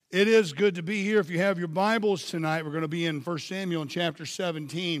It is good to be here. If you have your Bibles tonight, we're going to be in 1 Samuel in chapter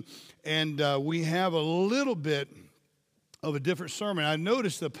 17, and we have a little bit of a different sermon. I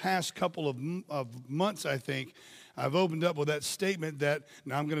noticed the past couple of months, I think, I've opened up with that statement that,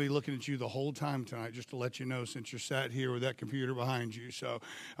 now I'm going to be looking at you the whole time tonight, just to let you know, since you're sat here with that computer behind you. So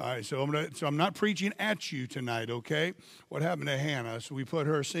I'm not preaching at you tonight, okay? What happened to Hannah? So we put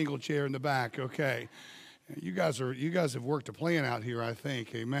her single chair in the back, okay? You guys have worked a plan out here, I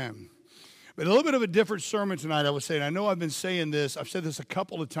think. Amen. But a little bit of a different sermon tonight, I would say. And I know I've been saying this. I've said this a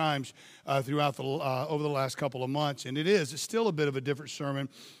couple of times throughout over the last couple of months. And it's still a bit of a different sermon.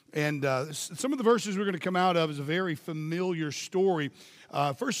 And some of the verses we're going to come out of is a very familiar story.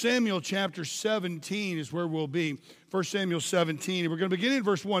 1 Samuel chapter 17 is where we'll be. 1 Samuel 17. And we're going to begin in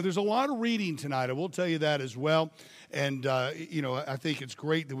verse 1. There's a lot of reading tonight. I will tell you that as well. And, I think it's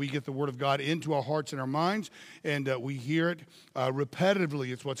great that we get the Word of God into our hearts and our minds, and we hear it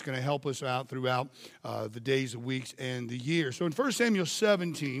repetitively. It's what's going to help us out throughout the days, the weeks, and the year. So in 1 Samuel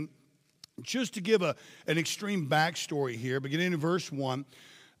 17, just to give an extreme backstory here, beginning in verse 1,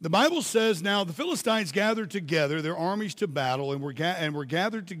 the Bible says, now the Philistines gathered together their armies to battle, and were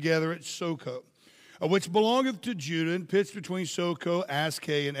gathered together at Socoh, which belongeth to Judah, and pitched between Socoh,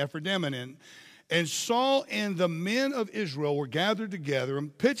 Askeh, and Ephraim. And Saul and the men of Israel were gathered together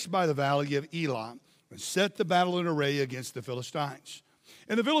and pitched by the valley of Elah, and set the battle in array against the Philistines.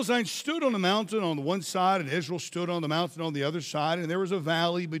 And the Philistines stood on the mountain on the one side, and Israel stood on the mountain on the other side, and there was a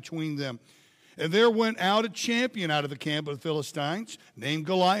valley between them. And there went out a champion out of the camp of the Philistines, named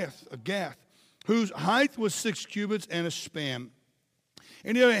Goliath of Gath, whose height was 6 cubits and a span.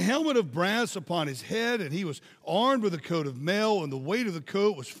 And he had a helmet of brass upon his head, and he was armed with a coat of mail, and the weight of the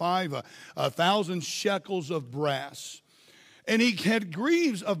coat was 5,000 shekels of brass. And he had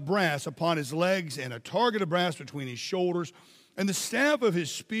greaves of brass upon his legs, and a target of brass between his shoulders. And the staff of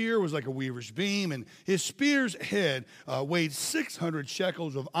his spear was like a weaver's beam, and his spear's head weighed 600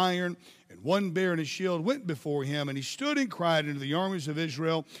 shekels of iron. And one bear in his shield went before him, and he stood and cried unto the armies of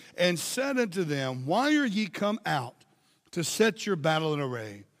Israel, and said unto them, Why are ye come out to set your battle in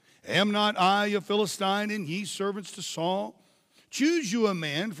array? Am not I a Philistine, and ye servants to Saul? Choose you a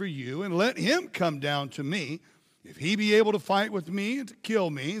man for you, and let him come down to me. If he be able to fight with me and to kill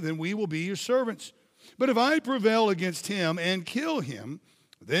me, then we will be your servants. But if I prevail against him and kill him,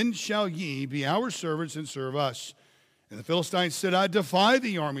 then shall ye be our servants and serve us. And the Philistines said, I defy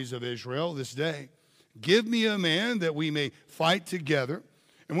the armies of Israel this day. Give me a man that we may fight together.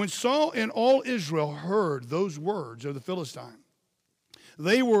 And when Saul and all Israel heard those words of the Philistine,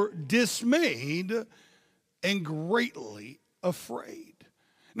 they were dismayed and greatly afraid.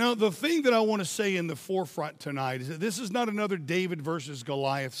 Now, the thing that I want to say in the forefront tonight is that this is not another David versus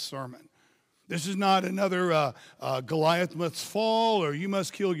Goliath sermon. This is not another Goliath must fall or you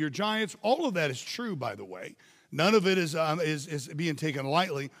must kill your giants. All of that is true, by the way. None of it is being taken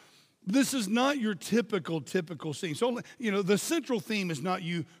lightly. This is not your typical scene. So, the central theme is not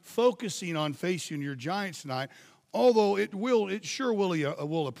you focusing on facing your giants tonight, although it sure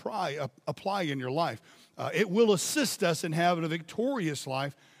will apply in your life. It will assist us in having a victorious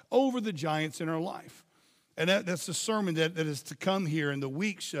life over the giants in our life. And that's the sermon that is to come here in the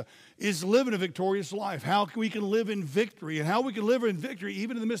weeks, is living a victorious life. How we can live in victory, and how we can live in victory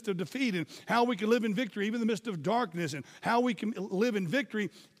even in the midst of defeat, and how we can live in victory even in the midst of darkness, and how we can live in victory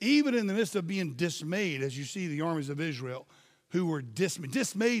even in the midst of being dismayed, as you see the armies of Israel who were dismayed.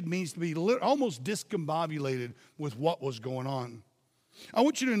 Dismayed means to be almost discombobulated with what was going on. I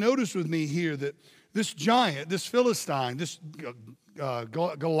want you to notice with me here that this giant, this Philistine, this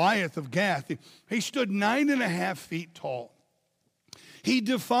Goliath of Gath, he stood 9.5 feet tall. He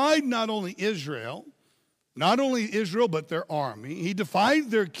defied not only Israel, but their army. He defied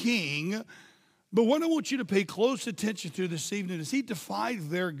their king. But what I want you to pay close attention to this evening is he defied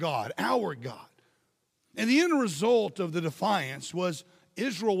their God, our God. And the end result of the defiance was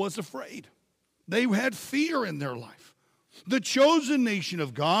Israel was afraid. They had fear in their life. The chosen nation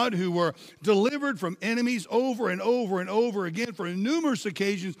of God, who were delivered from enemies over and over and over again for numerous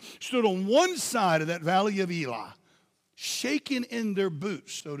occasions, stood on one side of that valley of Elah, shaking in their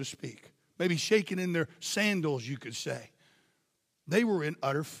boots, so to speak. Maybe shaking in their sandals, you could say. They were in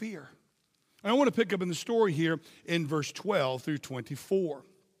utter fear. And I want to pick up in the story here in verse 12 through 24.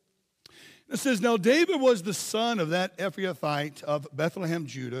 It says, Now David was the son of that Ephrathite of Bethlehem,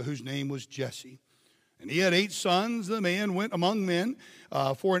 Judah, whose name was Jesse. And he had 8 sons. The man went among men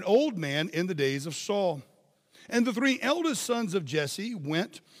for an old man in the days of Saul. And the 3 eldest sons of Jesse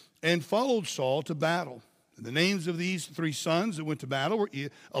went and followed Saul to battle. And the names of these 3 sons that went to battle were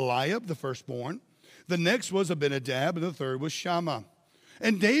Eliab, the firstborn. The next was Abinadab, and the third was Shammah.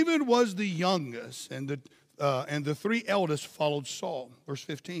 And David was the youngest, and the three eldest followed Saul. Verse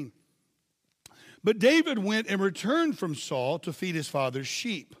 15. But David went and returned from Saul to feed his father's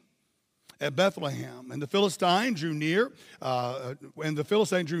sheep at Bethlehem. And the Philistine drew near,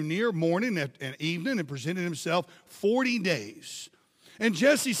 morning and evening, and presented himself 40 days. And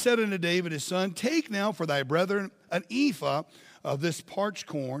Jesse said unto David his son, Take now for thy brethren an ephah of this parched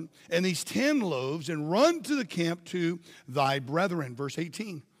corn, and these 10 loaves, and run to the camp to thy brethren. Verse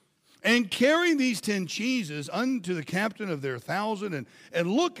 18. And carry these 10 cheeses unto the captain of their 1,000,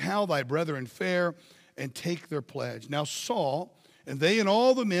 and look how thy brethren fare, and take their pledge. Now Saul and they and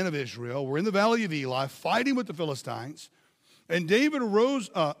all the men of Israel were in the valley of Elah, fighting with the Philistines. And David arose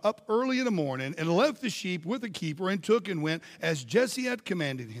up early in the morning, and left the sheep with the keeper, and took and went as Jesse had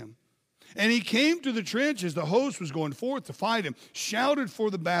commanded him. And he came to the trench as the host was going forth to fight him, shouted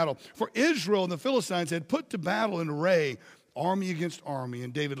for the battle. For Israel and the Philistines had put to battle in array, army against army.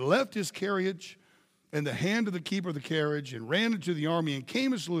 And David left his carriage in the hand of the keeper of the carriage, and ran into the army, and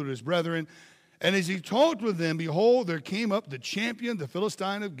came and saluted his brethren. And as he talked with them, behold, there came up the champion, the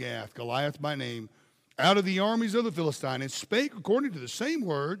Philistine of Gath, Goliath by name, out of the armies of the Philistine, and spake according to the same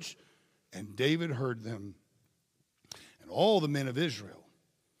words, and David heard them. And all the men of Israel,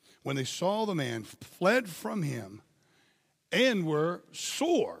 when they saw the man, fled from him, and were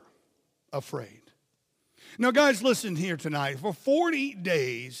sore afraid. Now, guys, listen here tonight. For 40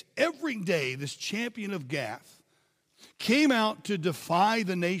 days, every day, this champion of Gath came out to defy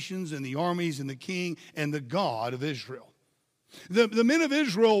the nations and the armies and the king and the God of Israel. The men of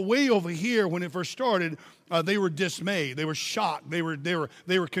Israel way over here, when it first started, they were dismayed. They were shocked. They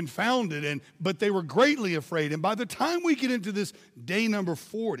were confounded, but they were greatly afraid. And by the time we get into this day number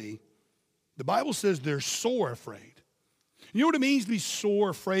 40, the Bible says they're sore afraid. You know what it means to be sore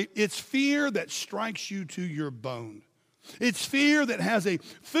afraid? It's fear that strikes you to your bone. It's fear that has a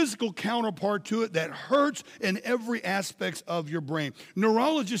physical counterpart to it that hurts in every aspect of your brain.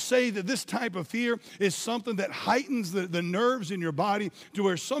 Neurologists say that this type of fear is something that heightens the nerves in your body to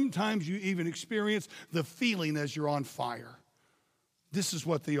where sometimes you even experience the feeling as you're on fire. This is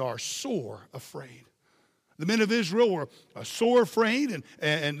what they are, sore afraid. The men of Israel were sore afraid,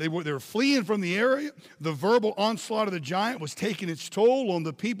 and they were fleeing from the area. The verbal onslaught of the giant was taking its toll on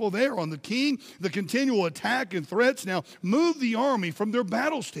the people there, on the king. The continual attack and threats now moved the army from their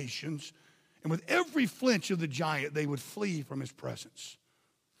battle stations, and with every flinch of the giant, they would flee from his presence.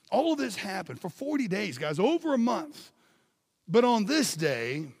 All of this happened for 40 days, guys, over a month. But on this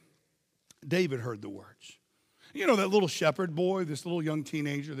day, David heard the words. You know that little shepherd boy, this little young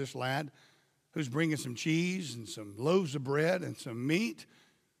teenager, this lad, who's bringing some cheese and some loaves of bread and some meat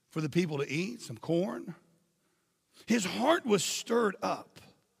for the people to eat, some corn. His heart was stirred up.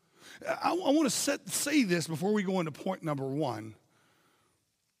 I want to say this before we go into point number one.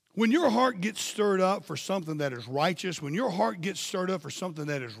 When your heart gets stirred up for something that is righteous, when your heart gets stirred up for something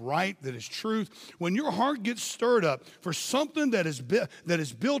that is right, that is truth, when your heart gets stirred up for something that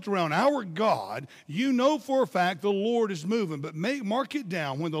is built around our God, you know for a fact the Lord is moving. But mark it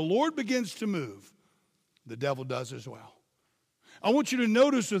down, when the Lord begins to move, the devil does as well. I want you to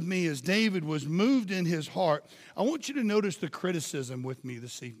notice with me, as David was moved in his heart, I want you to notice the criticism with me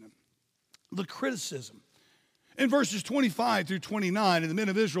this evening. The criticism. In verses 25 through 29, and the men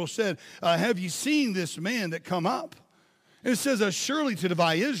of Israel said, have you seen this man that come up? And it says, surely to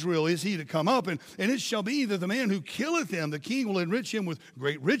divide Israel is he to come up, and it shall be that the man who killeth him, the king will enrich him with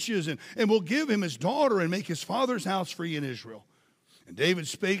great riches, and will give him his daughter, and make his father's house free in Israel. And David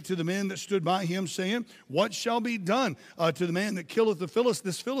spake to the men that stood by him, saying, what shall be done to the man that killeth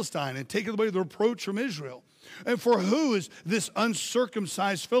this Philistine, and taketh away the reproach from Israel? And for who is this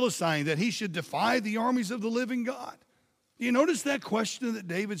uncircumcised Philistine, that he should defy the armies of the living God? You notice that question that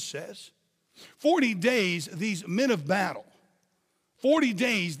David says? 40 days, these men of battle, 40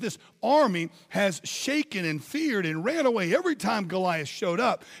 days, this army has shaken and feared and ran away every time Goliath showed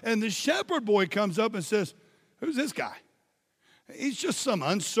up. And the shepherd boy comes up and says, who's this guy? He's just some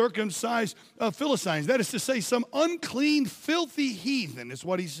uncircumcised Philistines. That is to say, some unclean, filthy heathen is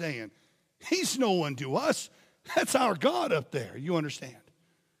what he's saying. He's no one to us. That's our God up there. You understand?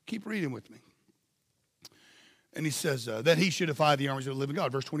 Keep reading with me. And he says that he should defy the armies of the living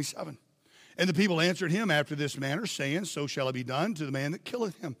God. Verse 27. And the people answered him after this manner, saying, so shall it be done to the man that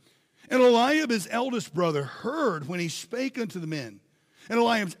killeth him. And Eliab, his eldest brother, heard when he spake unto the men. And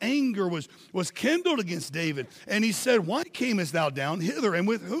Eliab's anger was kindled against David. And he said, why camest thou down hither? And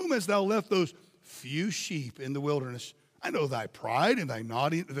with whom hast thou left those few sheep in the wilderness? I know thy pride and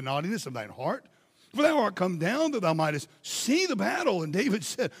the naughtiness of thine heart. For thou art come down that thou mightest see the battle. And David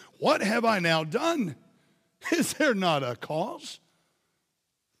said, what have I now done? Is there not a cause?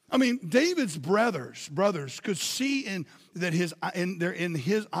 I mean, David's brothers could see in his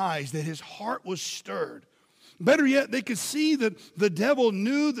eyes that his heart was stirred. Better yet, they could see that the devil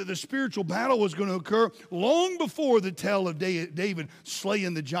knew that the spiritual battle was going to occur long before the tale of David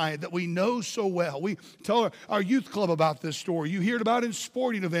slaying the giant that we know so well. We tell our youth club about this story. You hear it about in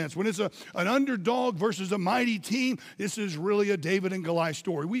sporting events. When it's an underdog versus a mighty team, this is really a David and Goliath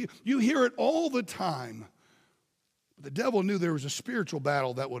story. You hear it all the time. But the devil knew there was a spiritual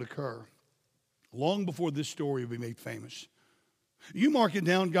battle that would occur long before this story would be made famous. You mark it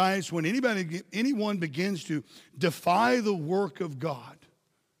down, guys, when anyone begins to defy the work of God,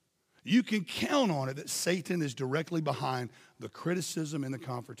 you can count on it that Satan is directly behind the criticism and the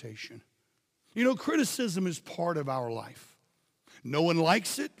confrontation. You know, criticism is part of our life. No one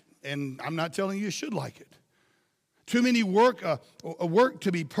likes it, and I'm not telling you should like it. Too many work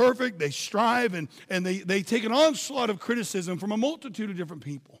to be perfect. They strive, and they take an onslaught of criticism from a multitude of different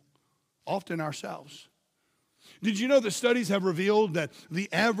people, often ourselves. Did you know that studies have revealed that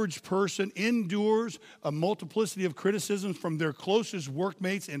the average person endures a multiplicity of criticisms from their closest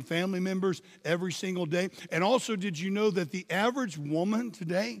workmates and family members every single day? And also, did you know that the average woman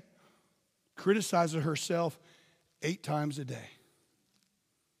today criticizes herself 8 times a day?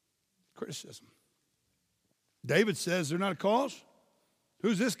 Criticism. David says they're not a cause.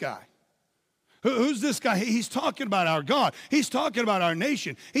 Who's this guy? Who's this guy? He's talking about our God. He's talking about our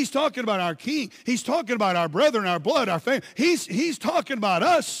nation. He's talking about our king. He's talking about our brethren, our blood, our family. He's talking about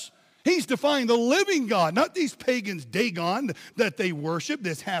us. He's defying the living God, not these pagans, Dagon, that they worship,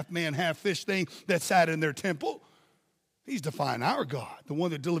 this half-man, half-fish thing that sat in their temple. He's defying our God, the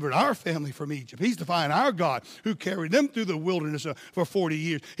one that delivered our family from Egypt. He's defying our God who carried them through the wilderness for 40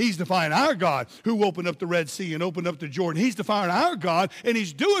 years. He's defying our God who opened up the Red Sea and opened up the Jordan. He's defying our God, and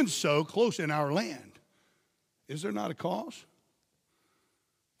he's doing so close in our land. Is there not a cause?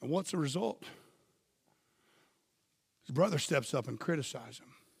 And what's the result? His brother steps up and criticizes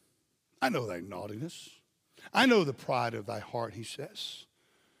him. I know thy naughtiness. I know the pride of thy heart, he says.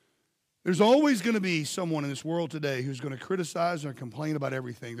 There's always going to be someone in this world today who's going to criticize or complain about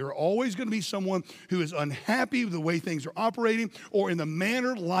everything. There are always going to be someone who is unhappy with the way things are operating or in the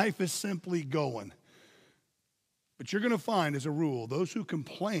manner life is simply going. But you're going to find, as a rule, those who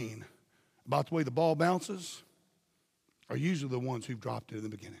complain about the way the ball bounces are usually the ones who've dropped it in the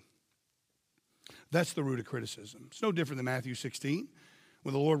beginning. That's the root of criticism. It's no different than Matthew 16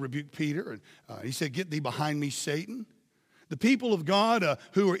 when the Lord rebuked Peter and he said, "Get thee behind me, Satan." The people of God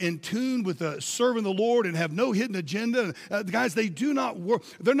who are in tune with serving the Lord and have no hidden agenda, guys, they do not work.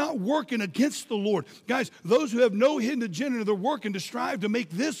 They're not working against the Lord. Guys, those who have no hidden agenda, they're working to strive to make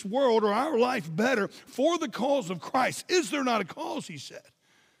this world or our life better for the cause of Christ. Is there not a cause, he said.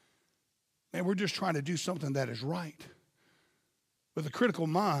 Man, we're just trying to do something that is right. With a critical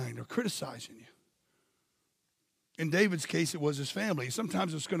mind or criticizing you. In David's case, it was his family.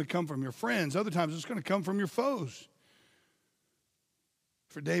 Sometimes it's going to come from your friends. Other times it's going to come from your foes.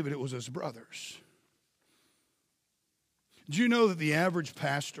 For David, it was his brothers. Do you know that the average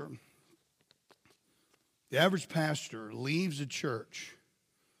pastor leaves a church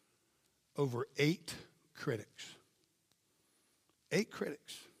over 8 critics? 8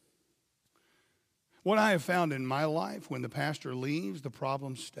 critics. What I have found in my life, when the pastor leaves, the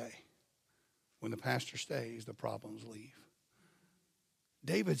problems stay. When the pastor stays, the problems leave.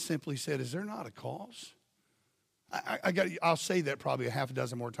 David simply said, is there not a cause? I'll say that probably a half a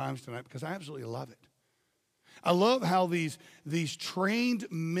dozen more times tonight because I absolutely love it. I love how these trained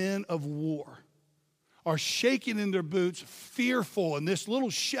men of war are shaking in their boots, fearful, and this little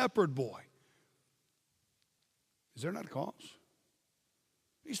shepherd boy. Is there not a cause?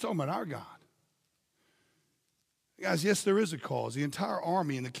 He's talking about our God. Guys, yes, there is a cause. The entire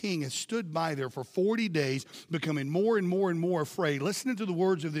army and the king has stood by there for 40 days, becoming more and more and more afraid, listening to the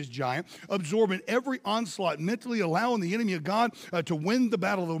words of this giant, absorbing every onslaught, mentally allowing the enemy of God to win the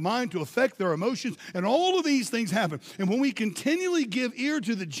battle of the mind, to affect their emotions, and all of these things happen. And when we continually give ear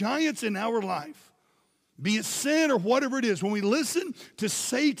to the giants in our life, be it sin or whatever it is, when we listen to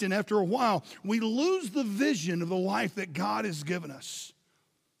Satan after a while, we lose the vision of the life that God has given us.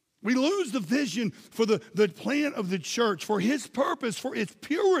 We lose the vision for the plan of the church, for his purpose, for its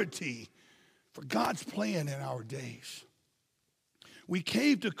purity, for God's plan in our days. We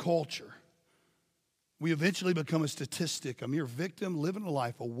cave to culture. We eventually become a statistic, a mere victim living a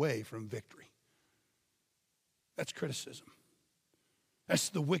life away from victory. That's criticism. That's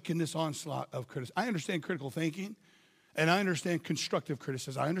the wickedness onslaught of criticism. I understand critical thinking. And I understand constructive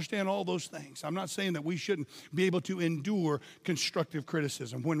criticism. I understand all those things. I'm not saying that we shouldn't be able to endure constructive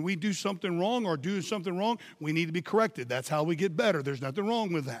criticism. When we do something wrong or do something wrong, we need to be corrected. That's how we get better. There's nothing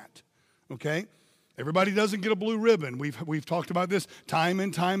wrong with that. Okay? Everybody doesn't get a blue ribbon. We've talked about this time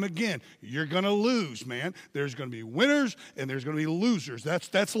and time again. You're going to lose, man. There's going to be winners and there's going to be losers.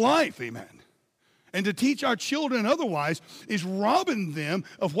 That's life, amen. And to teach our children otherwise is robbing them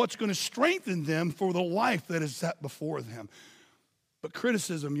of what's going to strengthen them for the life that is set before them. But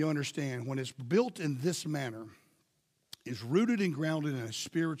criticism, you understand, when it's built in this manner, is rooted and grounded in a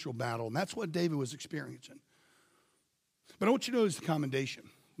spiritual battle. And that's what David was experiencing. But I want you to notice the commendation.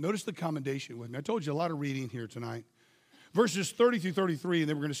 Notice the commendation with me. I told you a lot of reading here tonight. Verses 30 through 33, and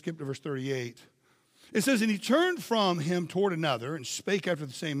then we're going to skip to verse 38. It says, and he turned from him toward another and spake after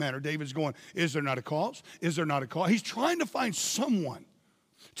the same manner. David's going, is there not a cause? Is there not a cause? He's trying to find someone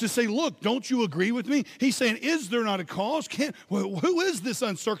to say, look, don't you agree with me? He's saying, is there not a cause? Who is this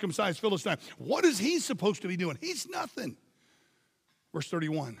uncircumcised Philistine? What is he supposed to be doing? He's nothing. Verse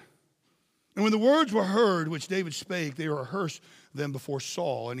 31. And when the words were heard which David spake, they rehearsed them before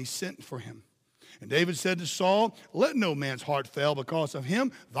Saul, and he sent for him. And David said to Saul, let no man's heart fail because of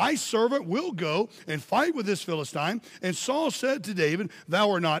him. Thy servant will go and fight with this Philistine. And Saul said to David,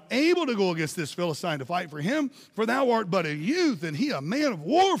 thou art not able to go against this Philistine to fight for him, for thou art but a youth, and he a man of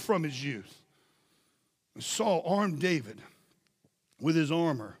war from his youth. And Saul armed David with his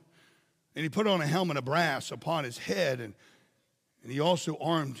armor, and he put on a helmet of brass upon his head, and he also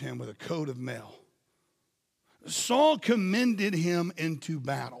armed him with a coat of mail. Saul commended him into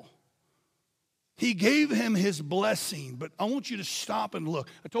battle. He gave him his blessing, but I want you to stop and look.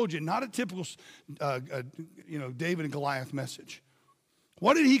 I told you, not a typical, David and Goliath message.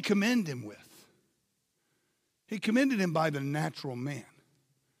 What did he commend him with? He commended him by the natural man.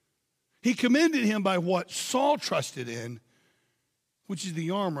 He commended him by what Saul trusted in, which is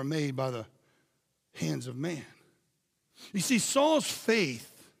the armor made by the hands of man. You see, Saul's faith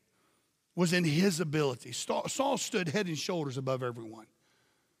was in his ability. Saul stood head and shoulders above everyone.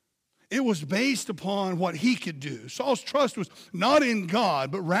 It was based upon what he could do. Saul's trust was not in God,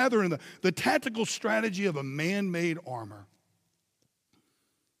 but rather in the tactical strategy of a man-made armor.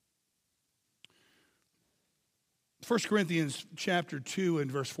 1 Corinthians chapter 2 and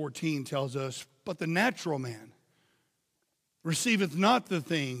verse 14 tells us, but the natural man receiveth not the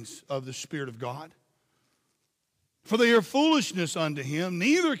things of the Spirit of God, for they are foolishness unto him,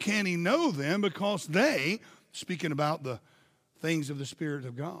 neither can he know them, because they, speaking about the things of the Spirit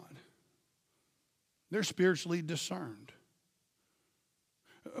of God, they're spiritually discerned.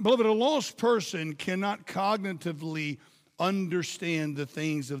 Beloved, a lost person cannot cognitively understand the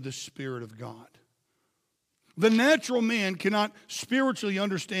things of the Spirit of God. The natural man cannot spiritually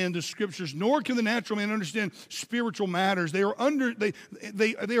understand the Scriptures, nor can the natural man understand spiritual matters. They are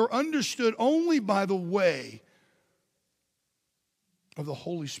understood only by the way of the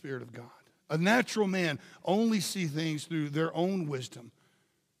Holy Spirit of God. A natural man only sees things through their own wisdom,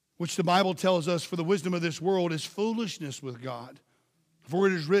 which the Bible tells us, for the wisdom of this world is foolishness with God. For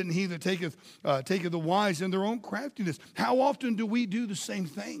it is written, he that taketh the wise in their own craftiness. How often do we do the same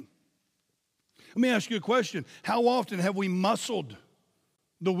thing? Let me ask you a question. How often have we muscled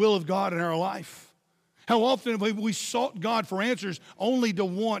the will of God in our life? How often have we sought God for answers only to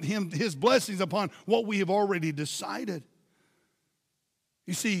want his blessings upon what we have already decided?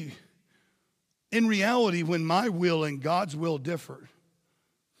 You see, in reality, when my will and God's will differ,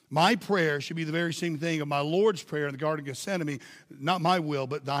 my prayer should be the very same thing of my Lord's prayer in the Garden of Gethsemane. Not my will,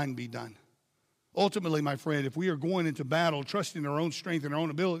 but thine be done. Ultimately, my friend, if we are going into battle, trusting our own strength and our own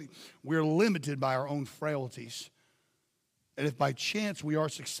ability, we're limited by our own frailties. And if by chance we are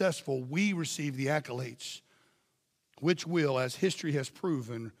successful, we receive the accolades, which will, as history has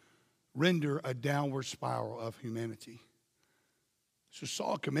proven, render a downward spiral of humanity. So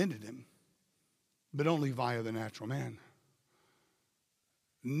Saul commended him, but only via the natural man.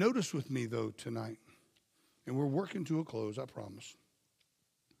 Notice with me, though, tonight, and we're working to a close, I promise.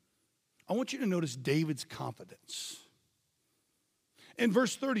 I want you to notice David's confidence. In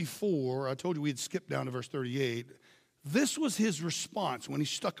verse 34, I told you we had skipped down to verse 38. This was his response when he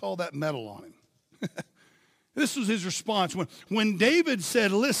stuck all that metal on him. This was his response when David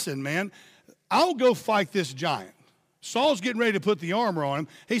said, listen, man, I'll go fight this giant. Saul's getting ready to put the armor on him.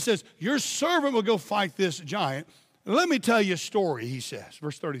 He says, your servant will go fight this giant. Let me tell you a story, he says,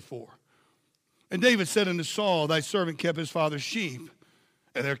 verse 34. And David said unto Saul, thy servant kept his father's sheep.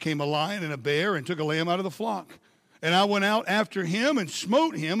 And there came a lion and a bear and took a lamb out of the flock. And I went out after him and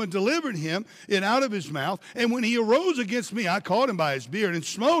smote him and delivered him it out of his mouth. And when he arose against me, I caught him by his beard and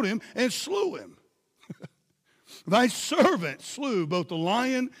smote him and slew him. Thy servant slew both the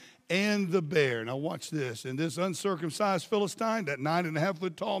lion and the bear. Now watch this. And this uncircumcised Philistine, that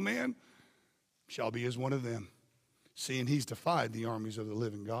 9.5-foot tall man, shall be as one of them, seeing he's defied the armies of the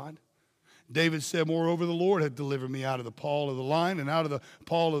living God. David said, moreover, the Lord hath delivered me out of the paw of the lion and out of the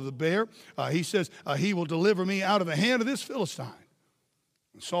paw of the bear. He says, he will deliver me out of the hand of this Philistine.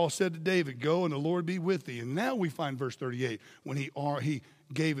 And Saul said to David, go, and the Lord be with thee. And now we find verse 38, when he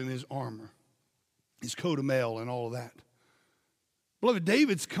gave him his armor, his coat of mail, and all of that. Beloved,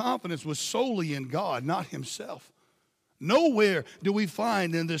 David's confidence was solely in God, not himself. Nowhere do we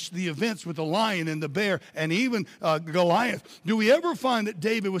find in the events with the lion and the bear and even Goliath, do we ever find that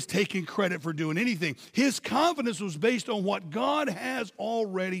David was taking credit for doing anything. His confidence was based on what God has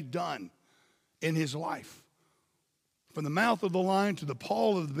already done in his life. From the mouth of the lion to the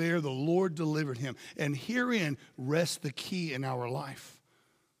paw of the bear, the Lord delivered him. And herein rests the key in our life.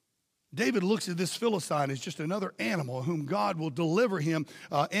 David looks at this Philistine as just another animal whom God will deliver him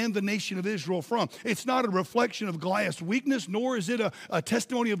and the nation of Israel from. It's not a reflection of Goliath's weakness, nor is it a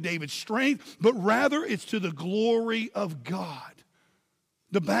testimony of David's strength, but rather it's to the glory of God.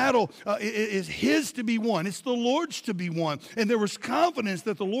 The battle is his to be won. It's the Lord's to be won. And there was confidence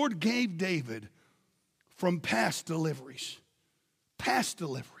that the Lord gave David from past deliveries. Past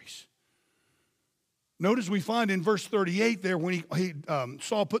deliveries. Notice we find in verse 38 there when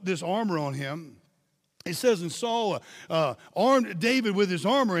Saul put this armor on him. It says, and Saul armed David with his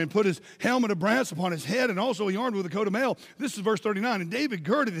armor and put his helmet of brass upon his head, and also he armed with a coat of mail. This is verse 39. And David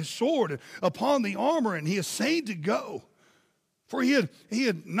girded his sword upon the armor, and he essayed to go. For he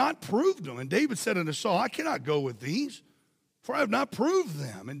had not proved them. And David said unto Saul, I cannot go with these, for I have not proved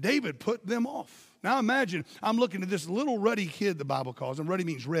them. And David put them off. Now imagine, I'm looking at this little ruddy kid, the Bible calls him. Ruddy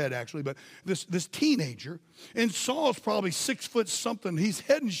means red, actually, but this teenager. And Saul's probably 6 foot something. He's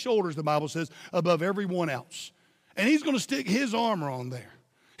head and shoulders, the Bible says, above everyone else. And he's going to stick his armor on there.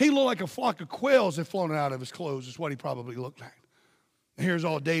 He looked like a flock of quails that flown out of his clothes, is what he probably looked like. And here's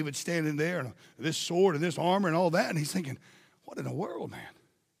all David standing there, and this sword and this armor and all that. And he's thinking, what in the world, man?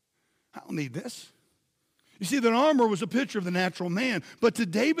 I don't need this. You see, that armor was a picture of the natural man. But to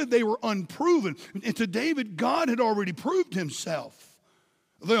David, they were unproven. And to David, God had already proved himself.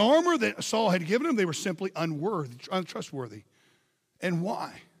 The armor that Saul had given him, they were simply untrustworthy. And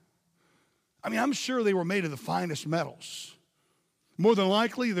why? I mean, I'm sure they were made of the finest metals. More than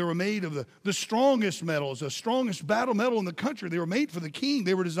likely, they were made of the strongest metals, the strongest battle metal in the country. They were made for the king.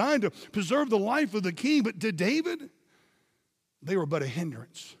 They were designed to preserve the life of the king. But to David, they were but a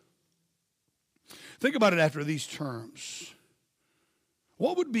hindrance. Think about it after these terms.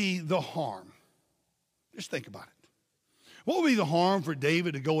 What would be the harm? Just think about it. What would be the harm for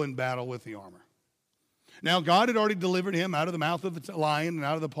David to go in battle with the armor? Now, God had already delivered him out of the mouth of the lion and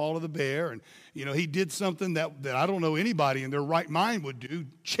out of the paw of the bear. And, he did something that I don't know anybody in their right mind would do,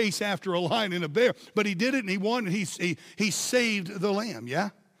 chase after a lion and a bear. But he did it, and he won, and he saved the lamb, yeah?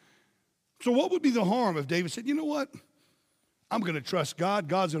 So what would be the harm if David said, you know what? I'm going to trust God.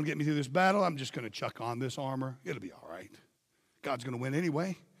 God's going to get me through this battle. I'm just going to chuck on this armor. It'll be all right. God's going to win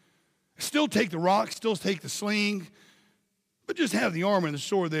anyway. Still take the rock, still take the sling, but just have the armor and the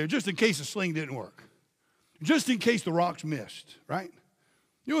sword there just in case the sling didn't work. Just in case the rocks missed, right?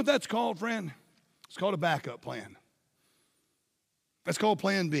 You know what that's called, friend? It's called a backup plan. That's called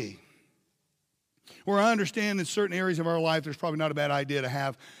plan B. Where I understand in certain areas of our life, there's probably not a bad idea to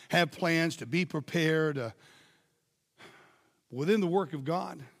have plans, to be prepared, within the work of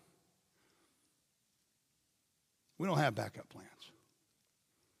God, we don't have backup plans.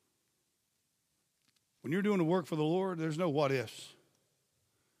 When you're doing the work for the Lord, there's no what ifs.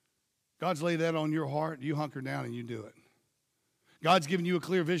 God's laid that on your heart, you hunker down and you do it. God's given you a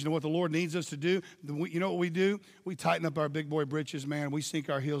clear vision of what the Lord needs us to do. You know what we do? We tighten up our big boy britches, man. We sink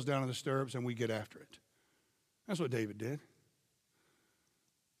our heels down in the stirrups and we get after it. That's what David did.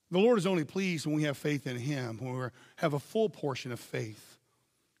 The Lord is only pleased when we have faith in him, when we have a full portion of faith.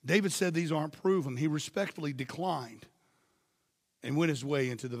 David said these aren't proven. He respectfully declined and went his way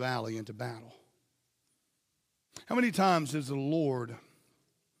into the valley, into battle. How many times has the Lord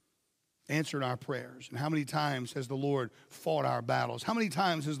answered our prayers? And how many times has the Lord fought our battles? How many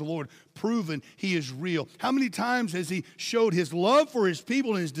times has the Lord proven he is real? How many times has he showed his love for his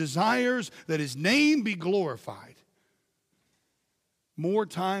people and his desires that his name be glorified? More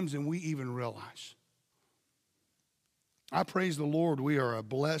times than we even realize. I praise the Lord. We are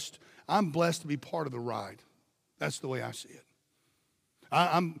I'm blessed to be part of the ride. That's the way I see it.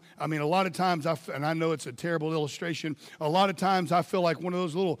 I mean, a lot of times, and I know it's a terrible illustration, a lot of times I feel like one of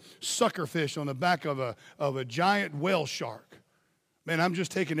those little sucker fish on the back of a giant whale shark. Man, I'm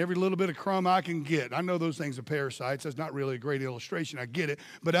just taking every little bit of crumb I can get. I know those things are parasites. That's not really a great illustration. I get it.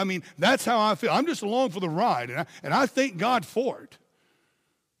 But I mean, that's how I feel. I'm just along for the ride, and I thank God for it.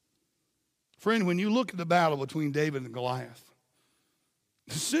 Friend, when you look at the battle between David and Goliath,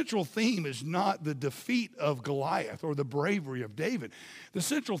 the central theme is not the defeat of Goliath or the bravery of David. The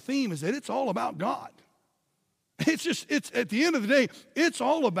central theme is that it's all about God. It's at the end of the day, it's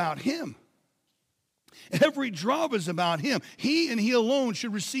all about him. Every drop is about him. He and he alone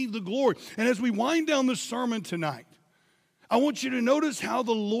should receive the glory. And as we wind down this sermon tonight, I want you to notice how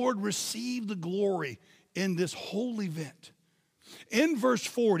the Lord received the glory in this whole event. In verse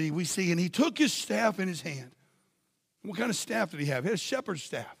 40, we see, and he took his staff in his hand. What kind of staff did he have? He had a shepherd's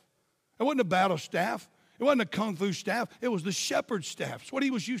staff. It wasn't a battle staff. It wasn't a kung fu staff. It was the shepherd's staff. It's what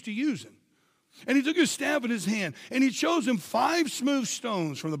he was used to using. And he took his staff in his hand, and he chose him 5 smooth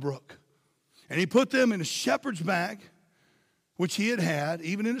stones from the brook. And he put them in a shepherd's bag, which he had,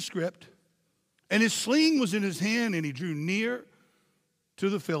 even in a script. And his sling was in his hand, and he drew near to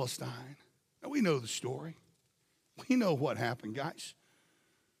the Philistine. Now, we know the story. We know what happened, guys.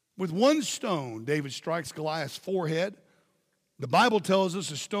 With one stone, David strikes Goliath's forehead. The Bible tells us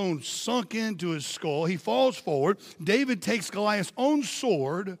a stone sunk into his skull. He falls forward. David takes Goliath's own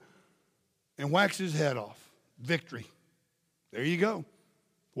sword and whacks his head off. Victory. There you go.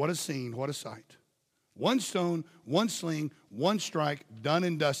 What a scene, what a sight. One stone, one sling, one strike, done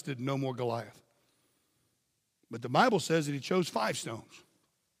and dusted, no more Goliath. But the Bible says that he chose 5 stones.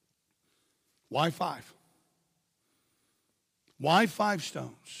 Why 5? Why 5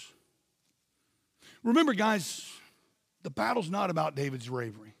 stones? Remember, guys, the battle's not about David's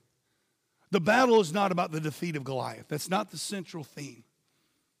bravery. The battle is not about the defeat of Goliath. That's not the central theme.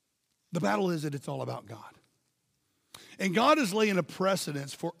 The battle is that it's all about God. And God is laying a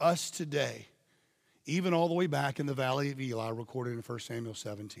precedence for us today, even all the way back in the Valley of Eli, recorded in 1 Samuel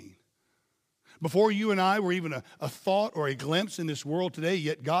 17. Before you and I were even a thought or a glimpse in this world today,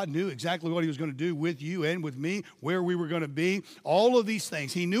 yet God knew exactly what he was going to do with you and with me, where we were going to be, all of these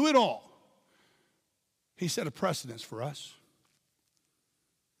things. He knew it all. He set a precedence for us.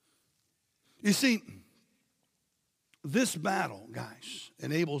 You see, this battle, guys,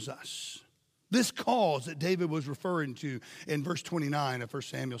 enables us. This cause that David was referring to in verse 29 of 1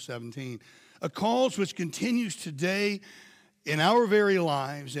 Samuel 17, a cause which continues today in our very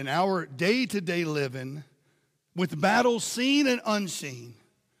lives, in our day-to-day living, with battles seen and unseen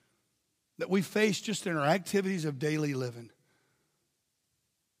that we face just in our activities of daily living.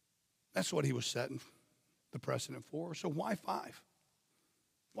 That's what he was setting the precedent for. So why 5?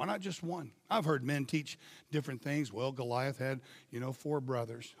 Why not just 1? I've heard men teach different things. Well, Goliath had, 4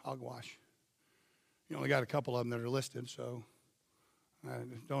 brothers. Hogwash. You only got a couple of them that are listed, so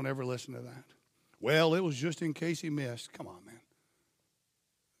don't ever listen to that. Well, it was just in case he missed. Come on,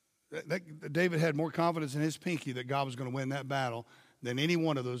 man. David had more confidence in his pinky that God was going to win that battle than any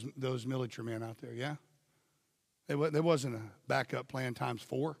one of those military men out there, yeah? There wasn't a backup plan times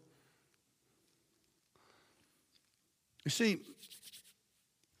 4. You see,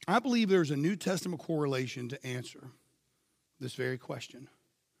 I believe there's a New Testament correlation to answer this very question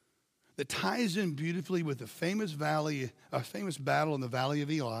that ties in beautifully with the famous battle in the Valley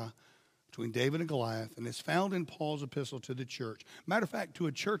of Eli between David and Goliath, and is found in Paul's epistle to the church. Matter of fact, to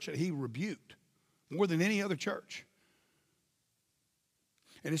a church that he rebuked more than any other church.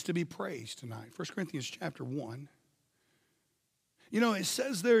 And it's to be praised tonight. 1 Corinthians chapter 1. It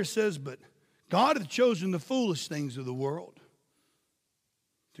says, but God hath chosen the foolish things of the world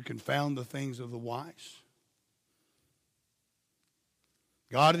to confound the things of the wise.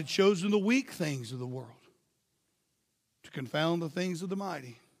 God had chosen the weak things of the world to confound the things of the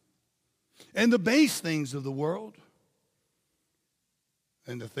mighty. And the base things of the world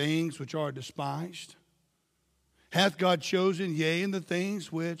and the things which are despised hath God chosen, yea, and the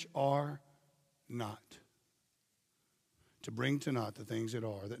things which are not, to bring to naught the things that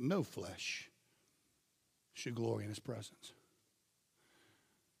are, that no flesh should glory in his presence.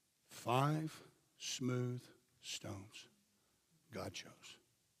 5 smooth stones God chose.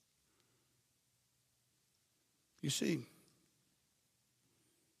 You see,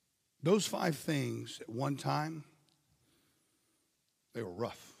 those 5 things at one time, they were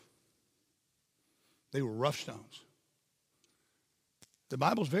rough. They were rough stones. The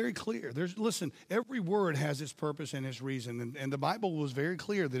Bible's very clear. Listen, every word has its purpose and its reason. And the Bible was very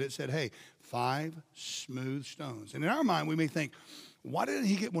clear that it said, hey, 5 smooth stones. And in our mind, we may think, why didn't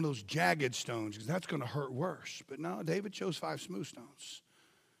he get one of those jagged stones? Because that's going to hurt worse. But no, David chose 5 smooth stones.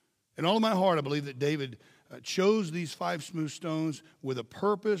 In all of my heart, I believe that David chose these 5 smooth stones with a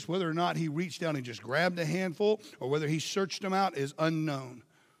purpose. Whether or not he reached down and just grabbed a handful or whether he searched them out is unknown.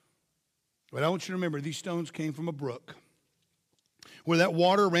 But I want you to remember, these stones came from a brook where that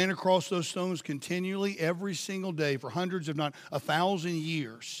water ran across those stones continually every single day for hundreds, if not 1,000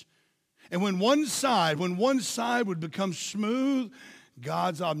 years. And when one side would become smooth,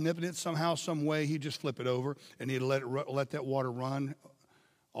 God's omnipotence somehow, some way, he'd just flip it over and he'd let that water run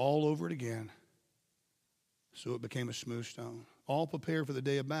all over it again. So it became a smooth stone. All prepared for the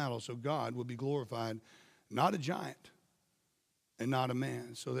day of battle so God would be glorified, not a giant and not a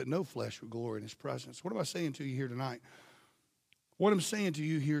man, so that no flesh would glory in his presence. What am I saying to you here tonight? What I'm saying to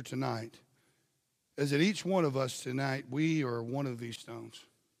you here tonight is that each one of us tonight, we are one of these stones.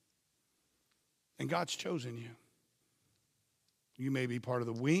 And God's chosen you. You may be part of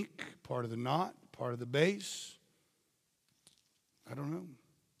the weak, part of the knot, part of the base. I don't know.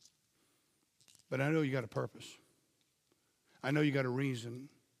 But I know you got a purpose. I know you got a reason.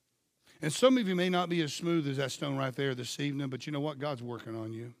 And some of you may not be as smooth as that stone right there this evening, but you know what? God's working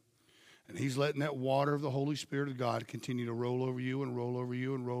on you. And he's letting that water of the Holy Spirit of God continue to roll over you and roll over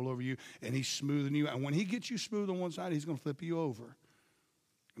you and roll over you. And he's smoothing you. And when he gets you smooth on one side, he's going to flip you over.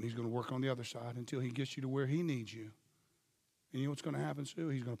 And he's going to work on the other side until he gets you to where he needs you. And you know what's going to happen, Sue?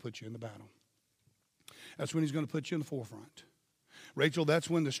 He's going to put you in the battle. That's when he's going to put you in the forefront. Rachel, that's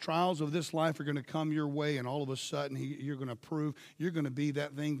when the trials of this life are going to come your way, and all of a sudden you're going to be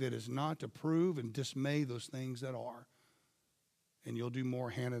that thing that is not, to prove and dismay those things that are. And you'll do more,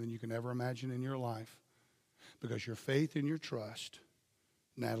 Hannah, than you can ever imagine in your life, because your faith and your trust,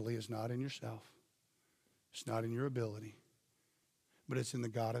 Natalie, is not in yourself. It's not in your ability, but it's in the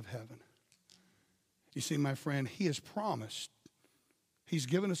God of heaven. You see, my friend, he has promised. He's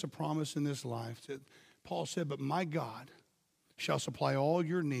given us a promise in this life. That Paul said, but my God shall supply all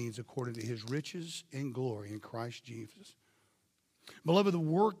your needs according to his riches and glory in Christ Jesus. Beloved, the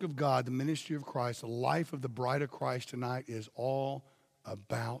work of God, the ministry of Christ, the life of the bride of Christ tonight is all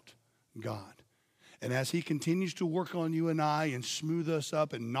about God. And as he continues to work on you and I and smooth us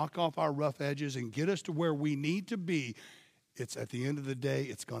up and knock off our rough edges and get us to where we need to be, it's at the end of the day,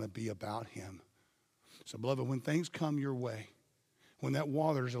 it's going to be about him. So, beloved, when things come your way, when that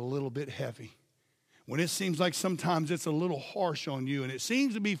water is a little bit heavy, when it seems like sometimes it's a little harsh on you and it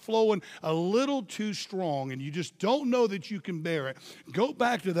seems to be flowing a little too strong and you just don't know that you can bear it, go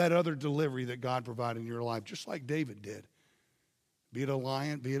back to that other delivery that God provided in your life, just like David did. Be it a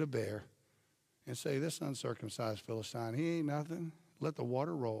lion, be it a bear, and say, this uncircumcised Philistine, he ain't nothing. Let the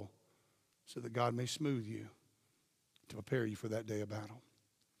water roll so that God may smooth you to prepare you for that day of battle.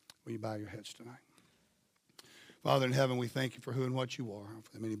 Will you bow your heads tonight? Father in heaven, we thank you for who and what you are,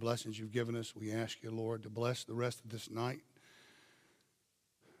 for the many blessings you've given us. We ask you, Lord, to bless the rest of this night.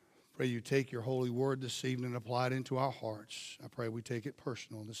 Pray you take your holy word this evening and apply it into our hearts. I pray we take it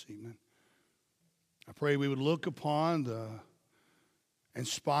personal this evening. I pray we would look upon the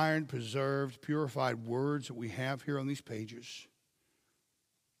inspired, preserved, purified words that we have here on these pages,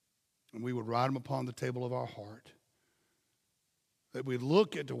 and we would write them upon the table of our heart. That we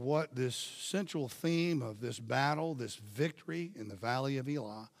look at what this central theme of this battle, this victory in the valley of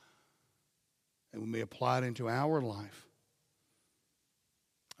Elah, and we may apply it into our life.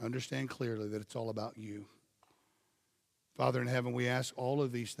 Understand clearly that it's all about you. Father in heaven, we ask all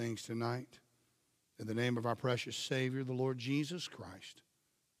of these things tonight in the name of our precious Savior, the Lord Jesus Christ.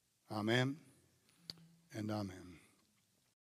 Amen and amen.